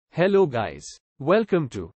Hello guys. Welcome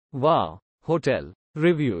to Wow Hotel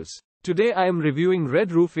Reviews. Today I am reviewing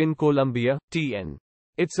Red Roof Inn Columbia, TN.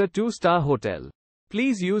 It's a 2-star hotel.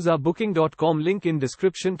 Please use our booking.com link in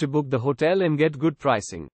description to book the hotel and get good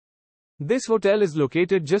pricing. This hotel is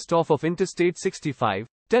located just off of Interstate 65,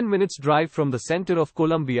 10 minutes drive from the center of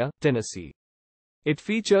Columbia, Tennessee. It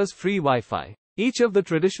features free Wi-Fi. Each of the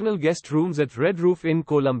traditional guest rooms at Red Roof Inn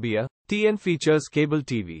Columbia, TN features cable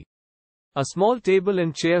TV. A small table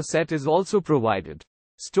and chair set is also provided.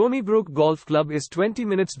 Stoneybrook Golf Club is 20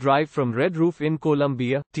 minutes drive from Red Roof Inn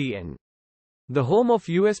Columbia, TN. The home of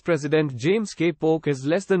US President James K. Polk is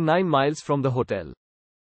less than 9 miles from the hotel.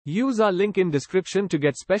 Use our link in description to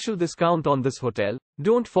get special discount on this hotel.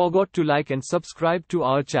 Don't forget to like and subscribe to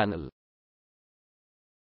our channel.